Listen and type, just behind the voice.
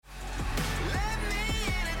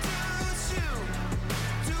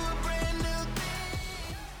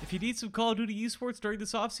If you need some Call of Duty esports during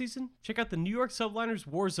this offseason, check out the New York Subliners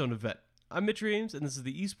Warzone event. I'm Mitch Ames, and this is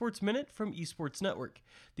the Esports Minute from Esports Network.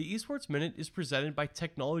 The Esports Minute is presented by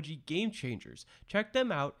Technology Game Changers. Check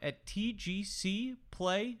them out at tgcplay.com,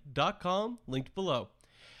 linked below.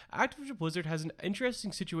 Activision Blizzard has an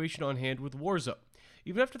interesting situation on hand with Warzone.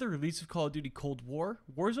 Even after the release of Call of Duty Cold War,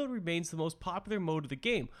 Warzone remains the most popular mode of the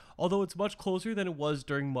game, although it's much closer than it was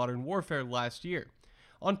during Modern Warfare last year.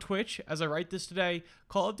 On Twitch, as I write this today,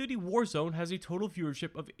 Call of Duty Warzone has a total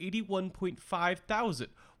viewership of 81.5 thousand,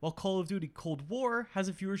 while Call of Duty Cold War has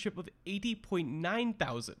a viewership of 80.9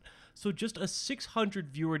 thousand, so just a 600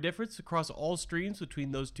 viewer difference across all streams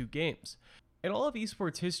between those two games. In all of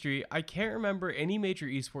esports history, I can't remember any major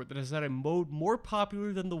esport that has had a mode more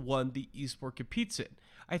popular than the one the esport competes in.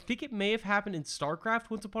 I think it may have happened in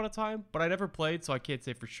StarCraft once upon a time, but I never played, so I can't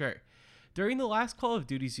say for sure. During the last Call of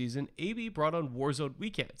Duty season, AB brought on Warzone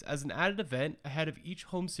weekends as an added event ahead of each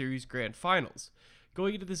home series grand finals.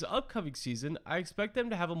 Going into this upcoming season, I expect them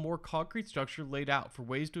to have a more concrete structure laid out for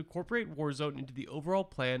ways to incorporate Warzone into the overall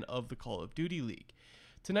plan of the Call of Duty League.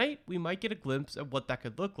 Tonight, we might get a glimpse at what that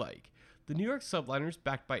could look like. The New York Subliners,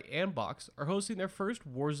 backed by Anbox, are hosting their first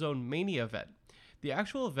Warzone Mania event. The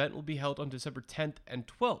actual event will be held on December 10th and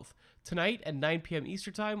 12th. Tonight at 9 p.m.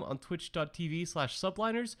 Eastern Time on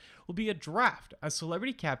twitch.tv/subliners will be a draft as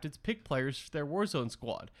celebrity captains pick players for their Warzone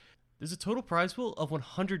squad. There's a total prize pool of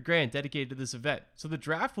 100 grand dedicated to this event, so the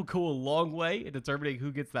draft will go a long way in determining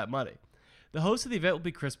who gets that money. The host of the event will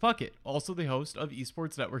be Chris Puckett, also the host of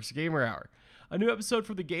Esports Network's Gamer Hour. A new episode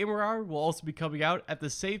from the Gamer Hour will also be coming out at the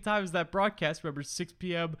same time as that broadcast, remember 6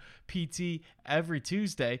 p.m. PT every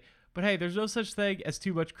Tuesday. But hey, there's no such thing as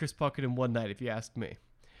too much Chris Puckett in one night, if you ask me.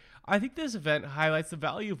 I think this event highlights the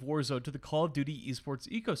value of Warzone to the Call of Duty esports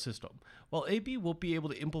ecosystem. While AB won't be able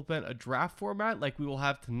to implement a draft format like we will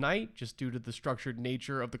have tonight, just due to the structured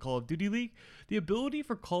nature of the Call of Duty League, the ability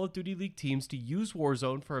for Call of Duty League teams to use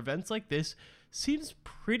Warzone for events like this seems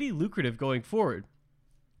pretty lucrative going forward.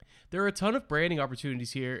 There are a ton of branding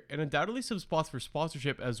opportunities here, and undoubtedly some spots for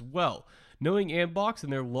sponsorship as well. Knowing Anbox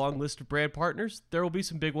and their long list of brand partners, there will be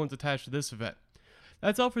some big ones attached to this event.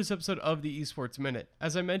 That's all for this episode of the Esports Minute.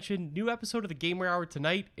 As I mentioned, new episode of the Gamer Hour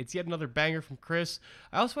tonight. It's yet another banger from Chris.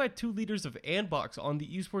 I also had two leaders of Anbox on the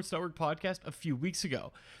Esports Network podcast a few weeks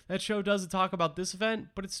ago. That show doesn't talk about this event,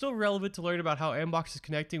 but it's still relevant to learn about how Anbox is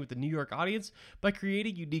connecting with the New York audience by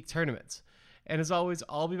creating unique tournaments. And as always,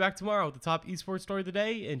 I'll be back tomorrow with the top esports story of the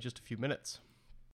day in just a few minutes.